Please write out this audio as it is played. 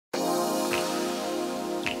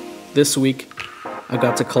This week, I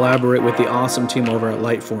got to collaborate with the awesome team over at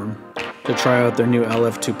Lightform to try out their new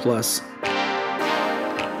LF2 Plus.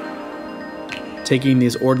 Taking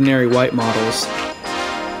these ordinary white models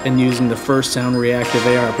and using the first sound-reactive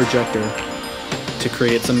AR projector to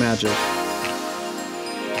create some magic.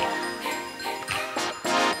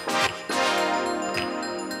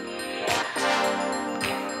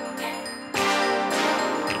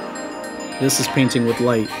 This is Painting with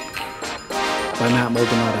Light by Matt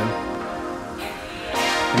Maldonado.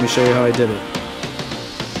 Let me show you how I did it.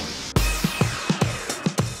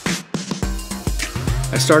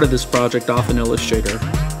 I started this project off in Illustrator,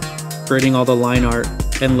 creating all the line art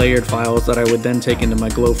and layered files that I would then take into my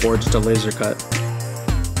Glowforge to laser cut.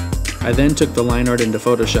 I then took the line art into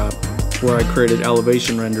Photoshop, where I created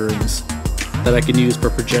elevation renderings that I can use for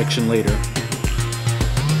projection later.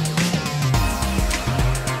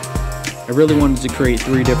 I really wanted to create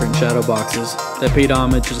 3 different shadow boxes that paid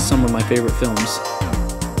homage to some of my favorite films.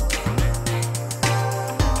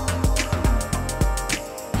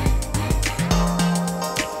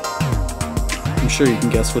 I'm sure you can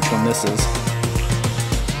guess which one this is.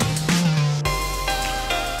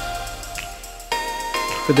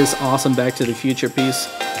 For this awesome Back to the Future piece,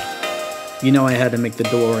 you know I had to make the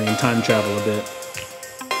DeLorean time travel a bit.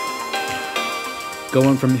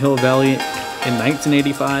 Going from Hill Valley in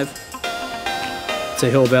 1985 to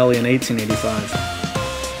Hill Valley in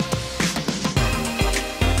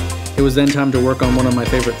 1885. It was then time to work on one of my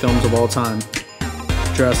favorite films of all time,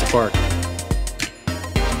 Jurassic Park.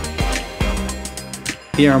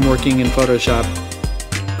 Here I'm working in Photoshop,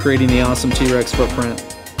 creating the awesome T-Rex footprint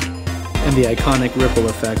and the iconic ripple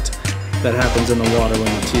effect that happens in the water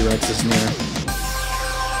when the T-Rex is near.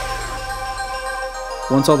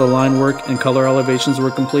 Once all the line work and color elevations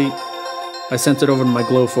were complete, I sent it over to my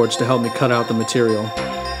Glowforge to help me cut out the material.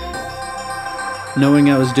 Knowing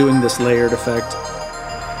I was doing this layered effect,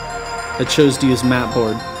 I chose to use mat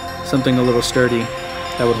board, something a little sturdy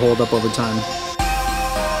that would hold up over time.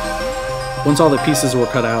 Once all the pieces were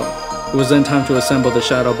cut out, it was then time to assemble the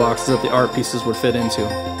shadow boxes that the art pieces would fit into.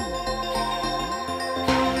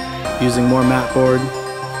 Using more mat board,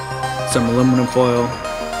 some aluminum foil,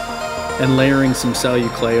 and layering some Celu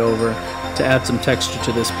clay over to add some texture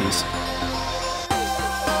to this piece.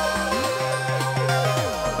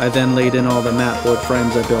 I then laid in all the mat board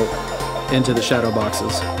frames I built into the shadow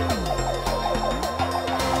boxes.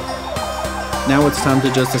 Now it's time to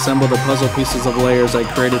just assemble the puzzle pieces of layers I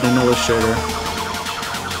created in Illustrator,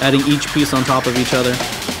 adding each piece on top of each other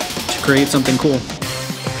to create something cool.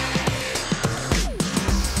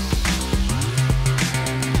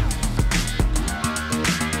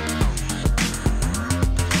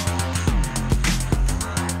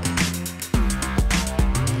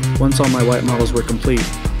 Once all my white models were complete,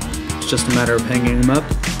 it's just a matter of hanging them up,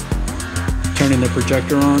 turning the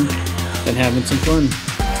projector on, and having some fun.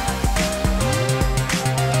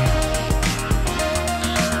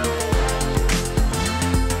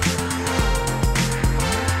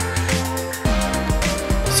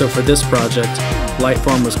 So for this project,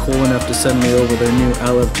 Lightform was cool enough to send me over their new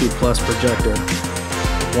LF2 Plus projector.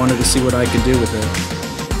 Wanted to see what I could do with it.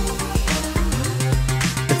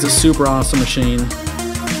 It's a super awesome machine,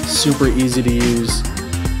 super easy to use,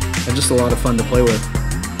 and just a lot of fun to play with.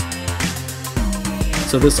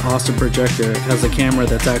 So this awesome projector has a camera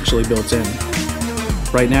that's actually built in.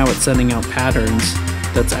 Right now it's sending out patterns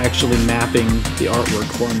that's actually mapping the artwork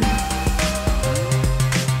for me.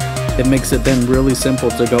 It makes it then really simple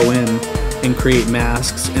to go in and create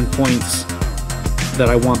masks and points that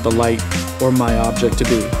I want the light or my object to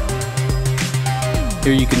be.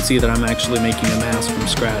 Here you can see that I'm actually making a mask from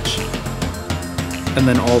scratch, and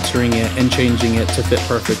then altering it and changing it to fit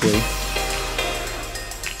perfectly.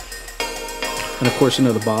 And of course, you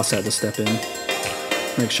know, the boss had to step in,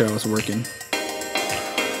 make sure I was working.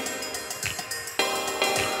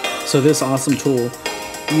 So this awesome tool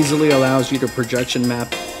easily allows you to projection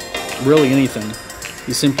map really anything.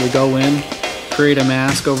 You simply go in, create a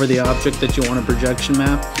mask over the object that you want to projection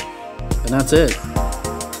map, and that's it.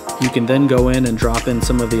 You can then go in and drop in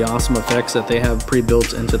some of the awesome effects that they have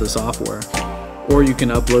pre-built into the software. Or you can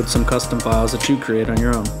upload some custom files that you create on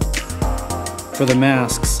your own. For the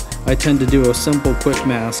masks, I tend to do a simple quick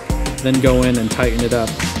mask, then go in and tighten it up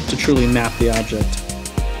to truly map the object.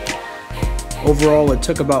 Overall, it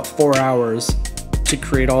took about 4 hours to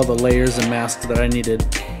create all the layers and masks that I needed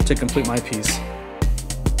to complete my piece.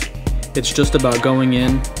 It's just about going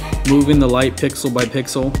in, moving the light pixel by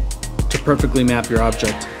pixel to perfectly map your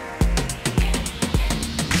object.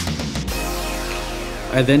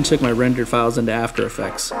 I then took my rendered files into After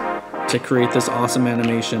Effects to create this awesome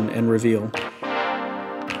animation and reveal.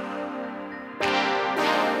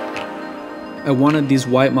 I wanted these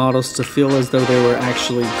white models to feel as though they were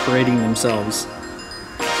actually creating themselves.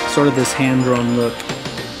 Sort of this hand-drawn look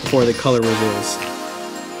before the color reveals.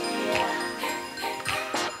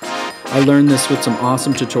 I learned this with some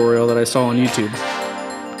awesome tutorial that I saw on YouTube.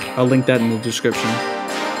 I'll link that in the description.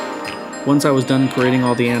 Once I was done creating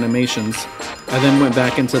all the animations, I then went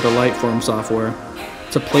back into the Lightform software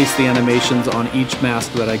to place the animations on each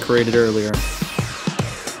mask that I created earlier.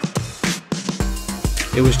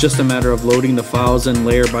 It was just a matter of loading the files in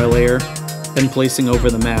layer by layer and placing over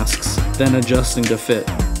the masks, then adjusting to fit.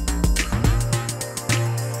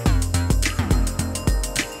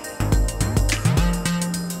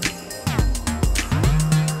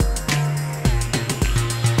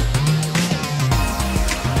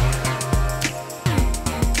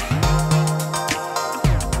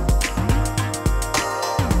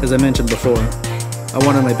 As I mentioned before, I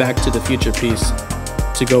wanted my Back to the Future piece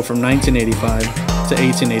to go from 1985 to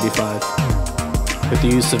 1885 with the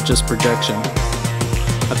use of just projection.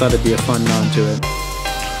 I thought it'd be a fun nod to it.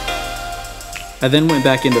 I then went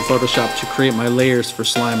back into Photoshop to create my layers for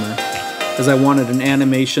Slimer, as I wanted an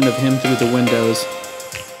animation of him through the windows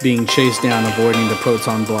being chased down, avoiding the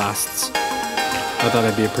proton blasts. I thought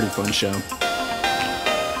it'd be a pretty fun show.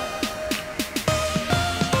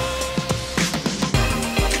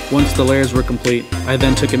 Once the layers were complete, I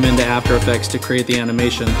then took him into After Effects to create the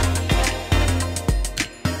animation.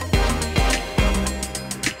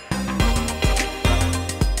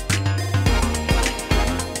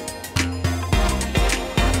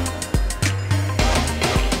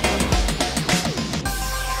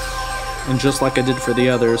 And just like I did for the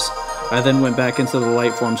others, I then went back into the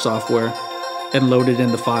Lightform software and loaded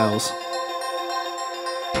in the files.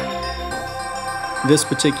 This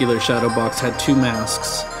particular shadow box had two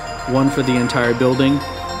masks, one for the entire building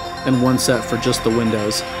and one set for just the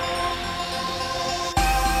windows.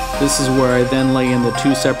 This is where I then lay in the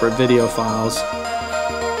two separate video files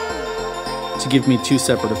to give me two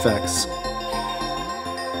separate effects.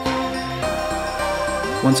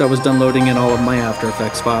 Once I was done loading in all of my After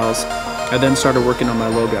Effects files, I then started working on my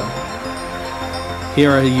logo.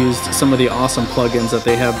 Here I used some of the awesome plugins that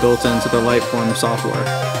they have built into the Lightform software.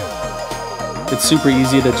 It's super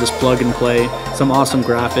easy to just plug and play, some awesome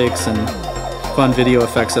graphics and fun video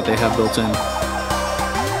effects that they have built in.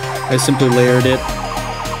 I simply layered it,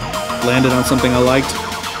 landed on something I liked,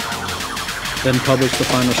 then published the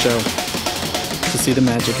final show to see the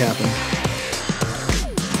magic happen.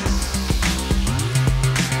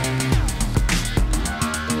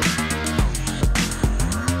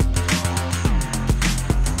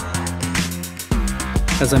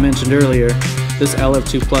 As I mentioned earlier, this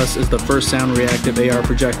LF2 Plus is the first sound-reactive AR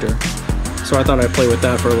projector, so I thought I'd play with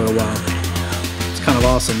that for a little while. It's kind of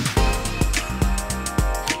awesome.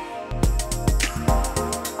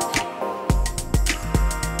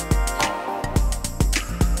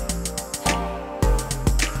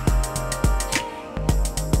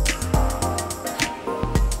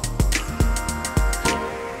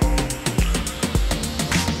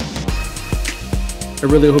 I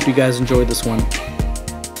really hope you guys enjoyed this one.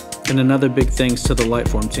 And another big thanks to the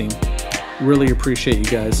Lightform team. Really appreciate you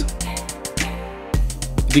guys.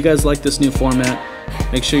 If you guys like this new format,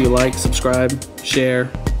 make sure you like, subscribe, share.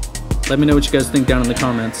 Let me know what you guys think down in the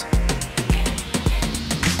comments.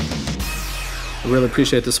 I really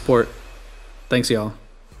appreciate the support. Thanks, y'all.